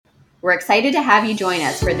We're excited to have you join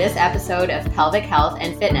us for this episode of Pelvic Health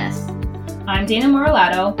and Fitness. I'm Dana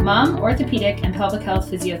Moralato, mom, orthopedic, and pelvic health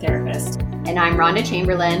physiotherapist. And I'm Rhonda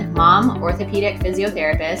Chamberlain, mom, orthopedic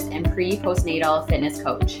physiotherapist, and pre-postnatal fitness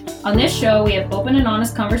coach. On this show, we have open and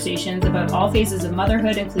honest conversations about all phases of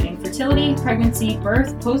motherhood, including fertility, pregnancy,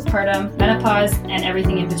 birth, postpartum, menopause, and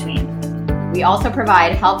everything in between. We also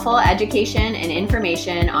provide helpful education and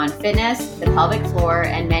information on fitness, the pelvic floor,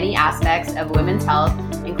 and many aspects of women's health,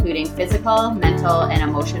 including physical, mental, and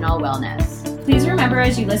emotional wellness. Please remember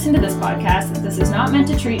as you listen to this podcast that this is not meant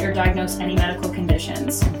to treat or diagnose any medical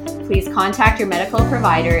conditions. Please contact your medical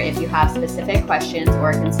provider if you have specific questions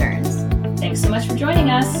or concerns. Thanks so much for joining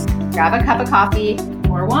us. Grab a cup of coffee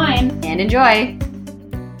or wine and enjoy.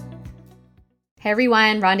 Hey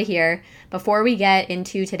everyone, Rhonda here. Before we get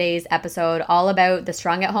into today's episode all about the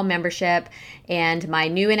Strong at Home membership and my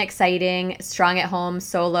new and exciting Strong at Home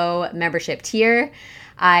solo membership tier,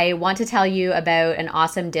 I want to tell you about an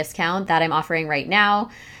awesome discount that I'm offering right now.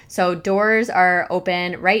 So doors are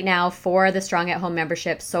open right now for the Strong at Home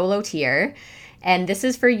membership solo tier. And this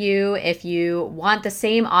is for you if you want the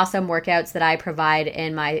same awesome workouts that I provide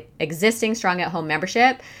in my existing Strong at Home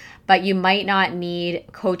membership, but you might not need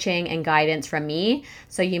coaching and guidance from me.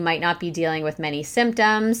 So you might not be dealing with many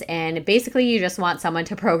symptoms. And basically you just want someone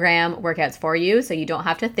to program workouts for you so you don't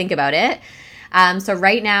have to think about it. So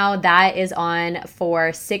right now that is on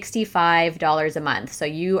for $65 a month. So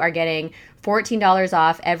you are getting $14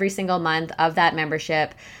 off every single month of that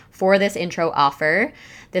membership for this intro offer.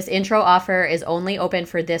 This intro offer is only open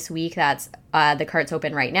for this week. That's the cart's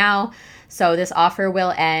open right now. So this offer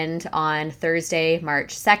will end on Thursday,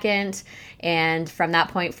 March 2nd. And from that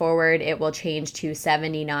point forward, it will change to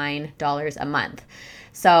 $79 a month.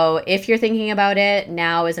 So if you're thinking about it,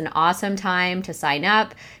 now is an awesome time to sign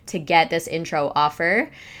up to get this intro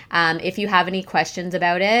offer. If you have any questions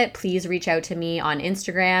about it, please reach out to me on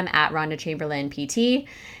Instagram at Rhonda Chamberlain PT.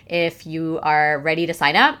 If you are ready to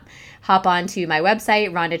sign up, hop on to my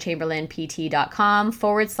website,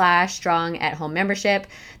 rhondachamberlainpt.com/strong at home membership.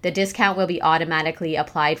 The discount will be automatically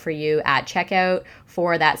applied for you at checkout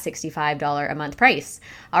for that $65 a month price.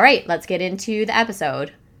 All right, let's get into the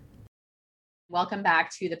episode. Welcome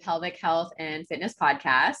back to the Pelvic Health and Fitness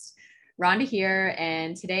Podcast. Rhonda here,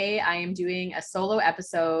 and today I am doing a solo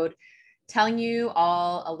episode telling you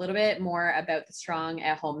all a little bit more about the Strong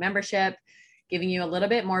at Home membership, giving you a little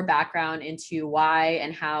bit more background into why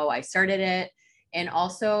and how I started it, and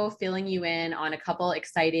also filling you in on a couple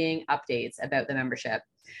exciting updates about the membership.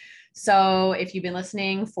 So if you've been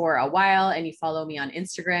listening for a while and you follow me on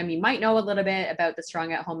Instagram, you might know a little bit about the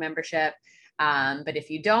Strong at Home membership. But if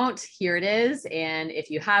you don't, here it is. And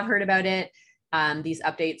if you have heard about it, these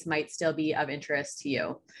updates might still be of interest to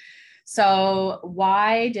you. So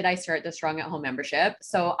why did I start the Strong at Home membership?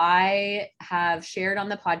 So I have shared on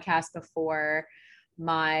the podcast before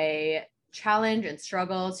my challenge and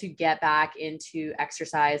struggle to get back into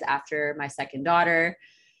exercise after my second daughter.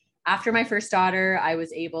 After my first daughter, I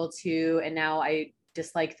was able to, and now I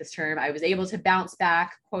dislike this term, I was able to bounce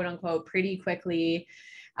back, quote unquote, pretty quickly.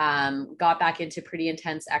 Got back into pretty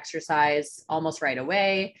intense exercise almost right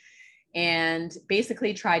away, and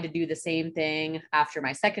basically tried to do the same thing after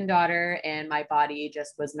my second daughter, and my body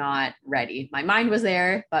just was not ready. My mind was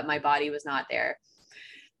there, but my body was not there.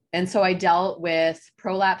 And so I dealt with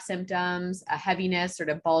prolapse symptoms, a heaviness, sort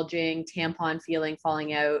of bulging, tampon feeling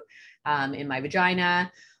falling out in my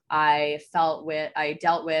vagina. I dealt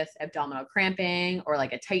with abdominal cramping or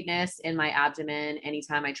like a tightness in my abdomen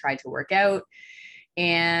anytime I tried to work out.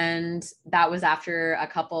 And that was after a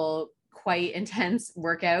couple quite intense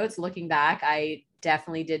workouts. Looking back, I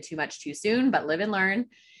definitely did too much too soon, but live and learn.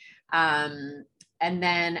 And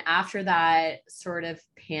then after that, sort of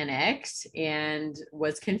panicked and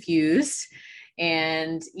was confused.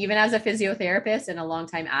 And even as a physiotherapist and a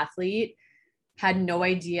longtime athlete, had no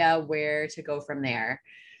idea where to go from there.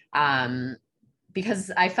 Because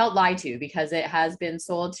I felt lied to, because it has been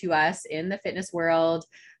sold to us in the fitness world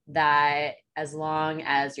that as long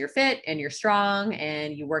as you're fit and you're strong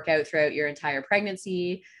and you work out throughout your entire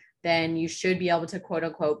pregnancy, then you should be able to quote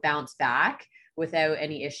unquote bounce back without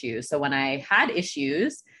any issues. So when I had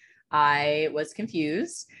issues, I was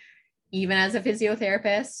confused. Even as a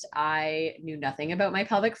physiotherapist, I knew nothing about my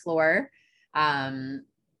pelvic floor. I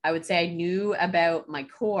would say I knew about my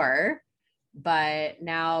core, but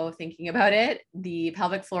now thinking about it, the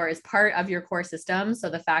pelvic floor is part of your core system. So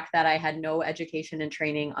the fact that I had no education and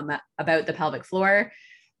training about the pelvic floor,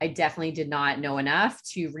 I definitely did not know enough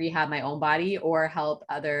to rehab my own body or help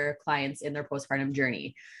other clients in their postpartum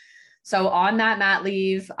journey. So on that mat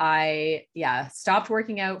leave, I stopped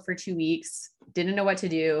working out for 2 weeks, didn't know what to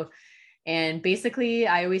do. And basically,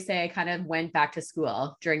 I always say I kind of went back to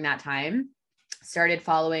school during that time, started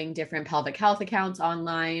following different pelvic health accounts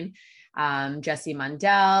online. Jessie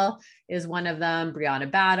Mundell is one of them,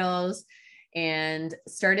 Brianna Battles, and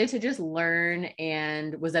started to just learn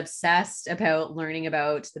and was obsessed about learning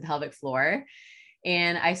about the pelvic floor.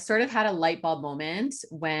 And I sort of had a light bulb moment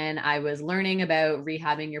when I was learning about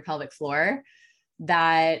rehabbing your pelvic floor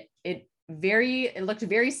that it looked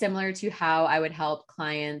very similar to how I would help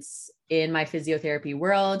clients in my physiotherapy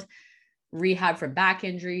world, rehab from back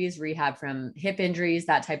injuries, rehab from hip injuries,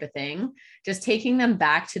 that type of thing, just taking them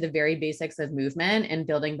back to the very basics of movement and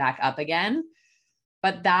building back up again.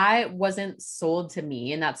 But that wasn't sold to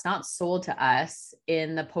me, and that's not sold to us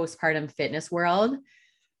in the postpartum fitness world,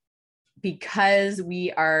 because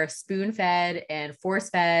we are spoon fed and force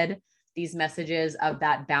fed these messages of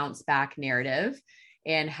that bounce back narrative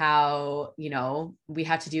and how, we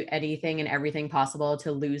have to do anything and everything possible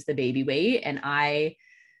to lose the baby weight. And I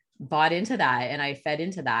bought into that and I fed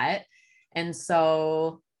into that. And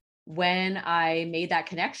so when I made that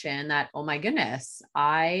connection that, oh my goodness,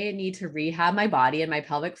 I need to rehab my body and my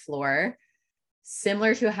pelvic floor,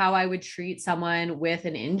 similar to how I would treat someone with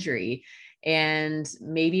an injury. And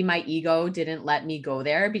maybe my ego didn't let me go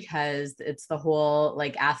there because it's the whole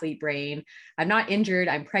like athlete brain. I'm not injured,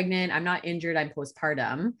 I'm pregnant. I'm not injured, I'm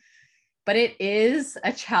postpartum. But it is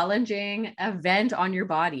a challenging event on your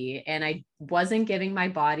body. And I wasn't giving my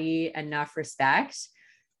body enough respect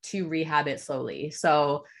to rehab it slowly.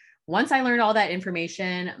 So once I learned all that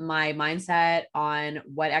information, my mindset on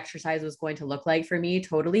what exercise was going to look like for me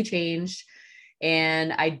totally changed.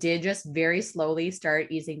 And I did just very slowly start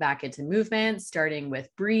easing back into movement, starting with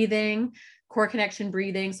breathing, core connection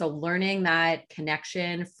breathing. So learning that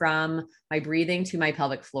connection from my breathing to my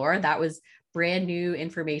pelvic floor, that was brand new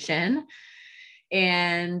information,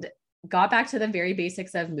 and got back to the very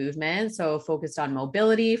basics of movement. So focused on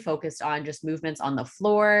mobility, focused on just movements on the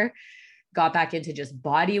floor, got back into just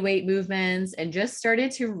body weight movements, and just started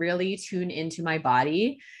to really tune into my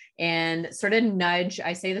body and sort of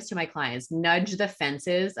I say this to my clients, nudge the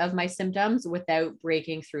fences of my symptoms without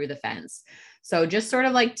breaking through the fence. So just sort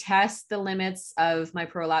of like test the limits of my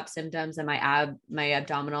prolapse symptoms and my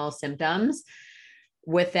abdominal symptoms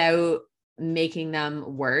without making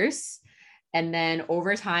them worse. And then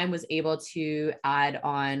over time was able to add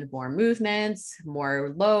on more movements,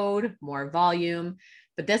 more load, more volume.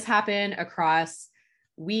 But this happened across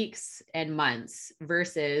weeks and months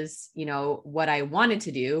versus, what I wanted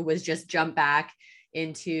to do was just jump back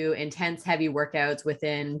into intense, heavy workouts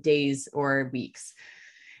within days or weeks.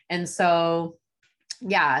 And so,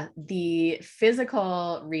 yeah, the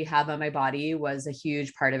physical rehab of my body was a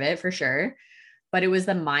huge part of it for sure. But it was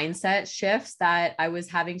the mindset shifts that I was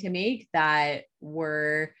having to make that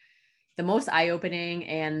were the most eye-opening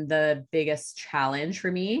and the biggest challenge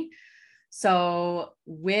for me. So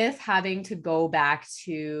with having to go back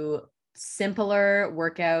to simpler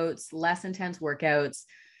workouts, less intense workouts,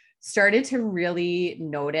 started to really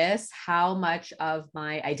notice how much of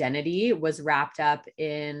my identity was wrapped up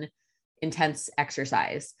in intense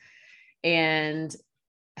exercise, and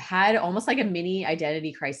had almost like a mini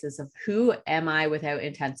identity crisis of who am I without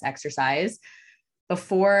intense exercise.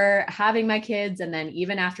 Before having my kids, and then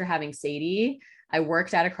even after having Sadie, I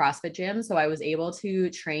worked at a CrossFit gym. So I was able to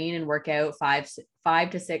train and work out 5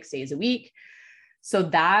 to 6 days a week. So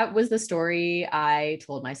that was the story I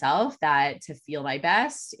told myself, that to feel my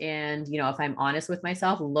best. And, if I'm honest with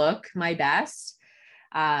myself, look my best.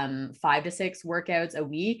 5 to 6 workouts a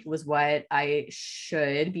week was what I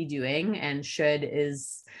should be doing. And should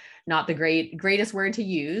is not the greatest word to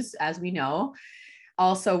use, as we know.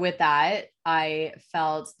 Also with that, I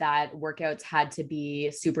felt that workouts had to be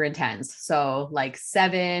super intense. So like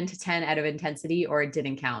 7 to 10 out of intensity, or it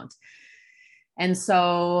didn't count. And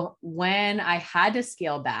so when I had to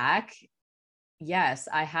scale back, yes,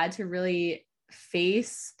 I had to really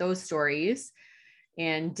face those stories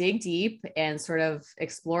and dig deep and sort of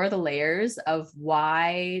explore the layers of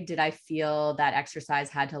why did I feel that exercise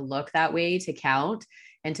had to look that way to count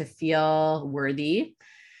and to feel worthy.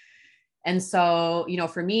 And so,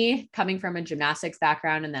 for me, coming from a gymnastics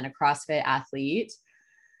background and then a CrossFit athlete,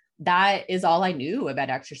 that is all I knew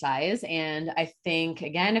about exercise. And I think,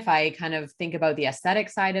 again, if I kind of think about the aesthetic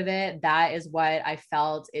side of it, that is what I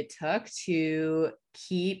felt it took to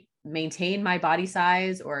maintain my body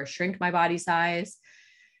size or shrink my body size,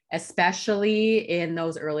 especially in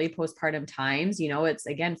those early postpartum times. It's,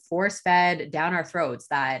 again, force fed down our throats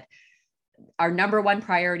that our number one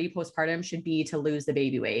priority postpartum should be to lose the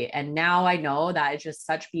baby weight. And now I know that is just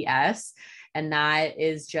such BS. And that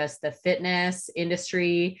is just the fitness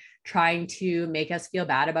industry trying to make us feel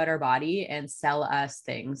bad about our body and sell us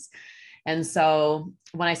things. And so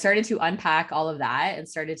when I started to unpack all of that and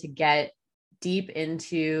started to get deep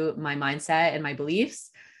into my mindset and my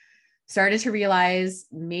beliefs, started to realize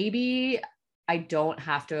maybe I don't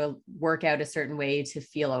have to work out a certain way to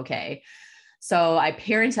feel okay. So I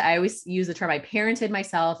always use the term, I parented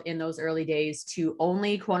myself in those early days to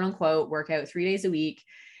only quote unquote work out 3 days a week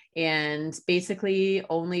and basically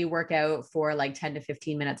only work out for like 10 to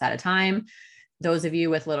 15 minutes at a time. Those of you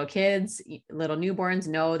with little kids, little newborns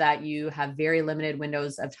know that you have very limited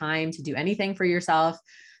windows of time to do anything for yourself.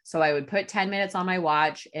 So I would put 10 minutes on my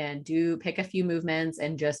watch and pick a few movements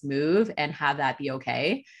and just move and have that be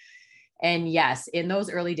okay. And yes, in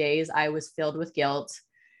those early days, I was filled with guilt.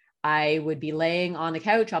 I would be laying on the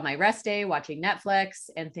couch on my rest day, watching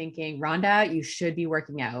Netflix and thinking, Rhonda, you should be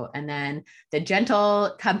working out. And then the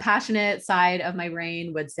gentle, compassionate side of my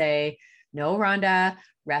brain would say, no, Rhonda,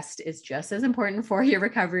 rest is just as important for your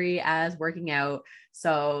recovery as working out.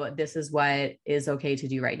 So this is what is okay to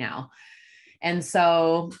do right now. And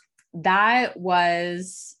so that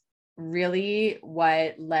was really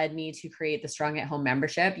what led me to create the Strong at Home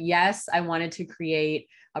membership. Yes, I wanted to create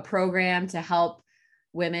a program to help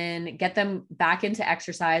women, get them back into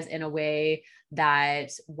exercise in a way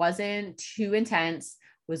that wasn't too intense,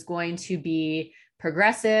 was going to be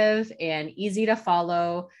progressive and easy to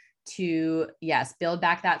follow, to, yes, build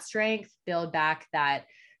back that strength, build back that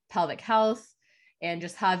pelvic health, and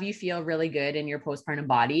just have you feel really good in your postpartum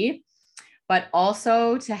body, but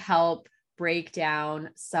also to help break down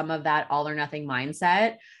some of that all or nothing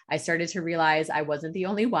mindset. I started to realize I wasn't the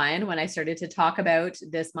only one when I started to talk about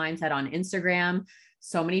this mindset on Instagram.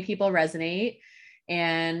 So many people resonate.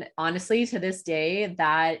 And honestly, to this day,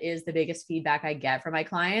 that is the biggest feedback I get from my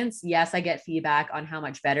clients. Yes, I get feedback on how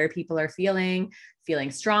much better people are feeling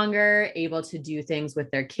stronger, able to do things with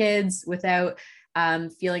their kids without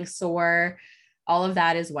feeling sore. All of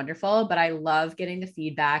that is wonderful. But I love getting the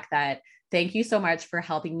feedback that thank you so much for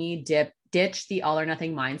helping me ditch the all or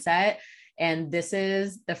nothing mindset. And this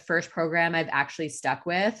is the first program I've actually stuck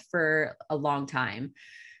with for a long time.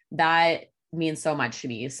 That means so much to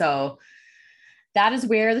me. So that is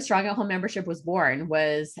where the Strong at Home membership was born,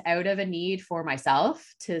 was out of a need for myself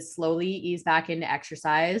to slowly ease back into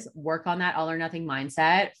exercise, work on that all or nothing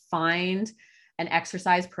mindset, find an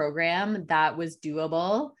exercise program that was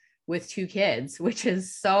doable with 2 kids, which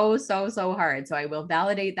is so hard. So I will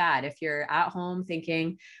validate that. If you're at home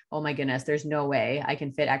thinking, oh my goodness, there's no way I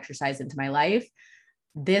can fit exercise into my life,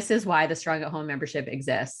 this is why the Strong at Home membership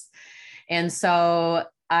exists. And so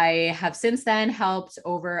I have since then helped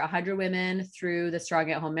over 100 women through the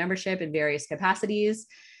Strong at Home membership in various capacities.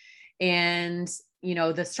 And, you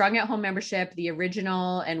know, the Strong at Home membership, the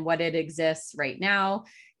original and what it exists right now,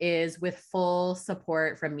 is with full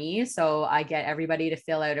support from me. So I get everybody to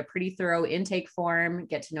fill out a pretty thorough intake form,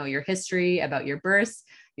 get to know your history about your births,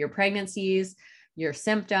 your pregnancies, your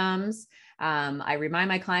symptoms. I remind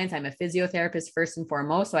my clients I'm a physiotherapist first and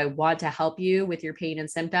foremost. So I want to help you with your pain and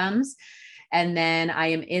symptoms. And then I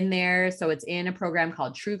am in there. So it's in a program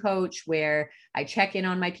called True Coach, where I check in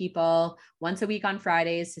on my people once a week on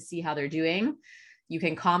Fridays to see how they're doing. You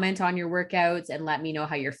can comment on your workouts and let me know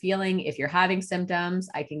how you're feeling. If you're having symptoms,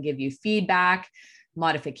 I can give you feedback,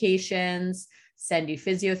 modifications, send you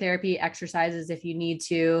physiotherapy exercises if you need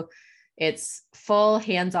to. It's full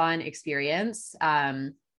hands-on experience.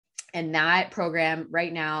 And that program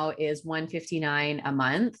right now is $159 a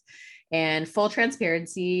month. And full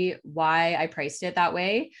transparency, why I priced it that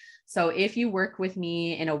way. So if you work with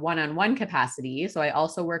me in a one-on-one capacity, so I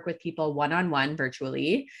also work with people one-on-one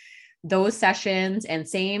virtually, those sessions, and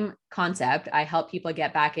same concept, I help people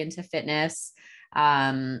get back into fitness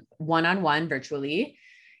one-on-one virtually.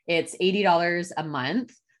 It's $80 a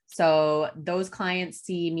month. So those clients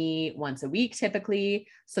see me once a week typically.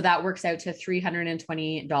 So that works out to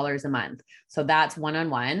 $320 a month. So that's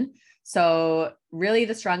one-on-one. So really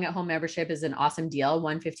the Strong at Home membership is an awesome deal,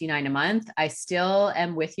 $159 a month. I still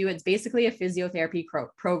am with you. It's basically a physiotherapy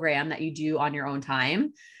program that you do on your own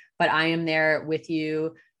time, but I am there with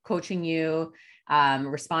you, coaching you,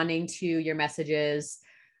 responding to your messages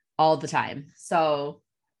all the time. So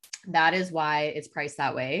that is why it's priced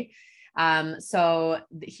that way. So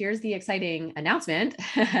here's the exciting announcement.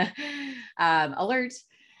 Alert.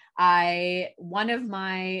 One of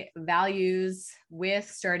my values with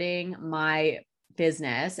starting my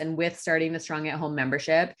business and with starting the Strong at Home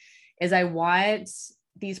membership is I want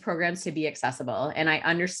these programs to be accessible. And I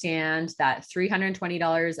understand that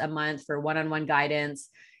 $320 a month for one-on-one guidance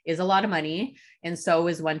is a lot of money. And so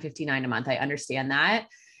is $159 a month. I understand that.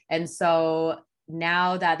 And so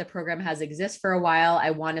now that the program has existed for a while,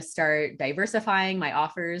 I want to start diversifying my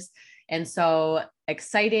offers. And so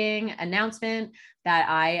exciting announcement that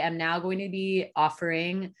I am now going to be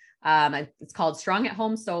offering. It's called Strong at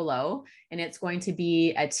Home Solo, and it's going to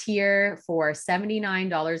be a tier for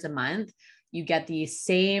 $79 a month. You get the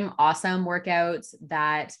same awesome workouts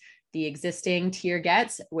that the existing tier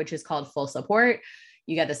gets, which is called Full Support.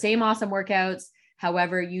 You get the same awesome workouts.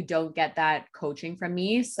 However, you don't get that coaching from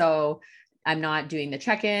me. So I'm not doing the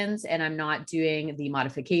check-ins and I'm not doing the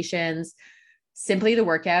modifications, simply the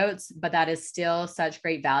workouts, but that is still such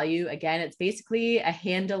great value. Again, it's basically a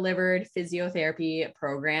hand-delivered physiotherapy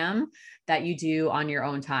program that you do on your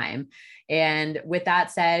own time. And with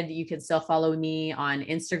that said, you can still follow me on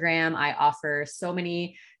Instagram. I offer so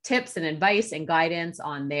many tips and advice and guidance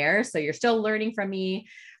on there. So you're still learning from me.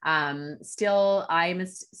 I'm still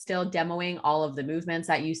demoing all of the movements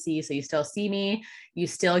that you see. So you still see me, you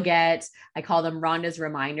still get, I call them Rhonda's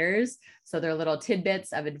reminders. So they're little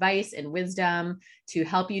tidbits of advice and wisdom to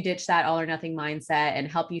help you ditch that all or nothing mindset and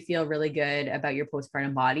help you feel really good about your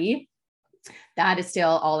postpartum body. That is still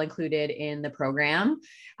all included in the program.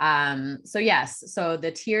 So yes, so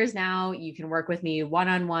the tiers now, you can work with me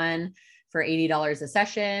one-on-one for $80 a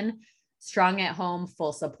session. Strong at Home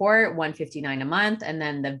Full Support, $159 a month. And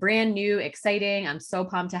then the brand new, exciting, I'm so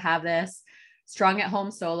pumped to have this, Strong at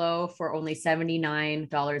Home Solo for only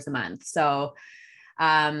 $79 a month. So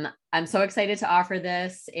I'm so excited to offer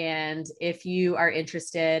this. And if you are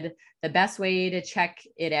interested, the best way to check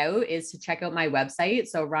it out is to check out my website.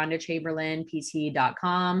 So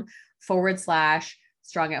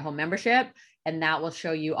rhondachamberlainpt.com/Strong at Home membership. And that will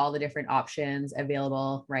show you all the different options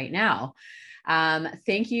available right now.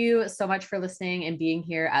 Thank you so much for listening and being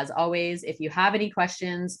here. As always, if you have any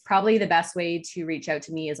questions, probably the best way to reach out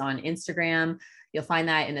to me is on Instagram. You'll find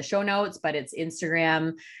that in the show notes, but it's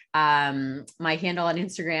Instagram. My handle on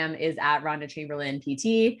Instagram is at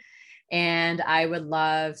rhondachamberlainpt. And I would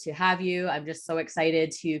love to have you. I'm just so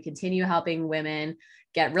excited to continue helping women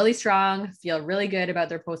get really strong, feel really good about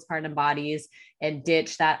their postpartum bodies, and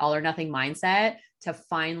ditch that all or nothing mindset to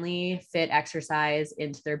finally fit exercise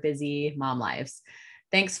into their busy mom lives.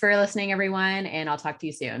 Thanks for listening, everyone, and I'll talk to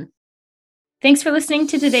you soon. Thanks for listening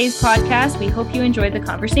to today's podcast. We hope you enjoyed the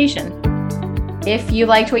conversation. If you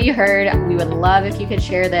liked what you heard, we would love if you could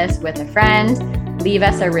share this with a friend, leave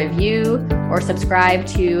us a review, or subscribe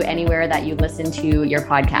to anywhere that you listen to your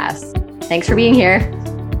podcast. Thanks for being here.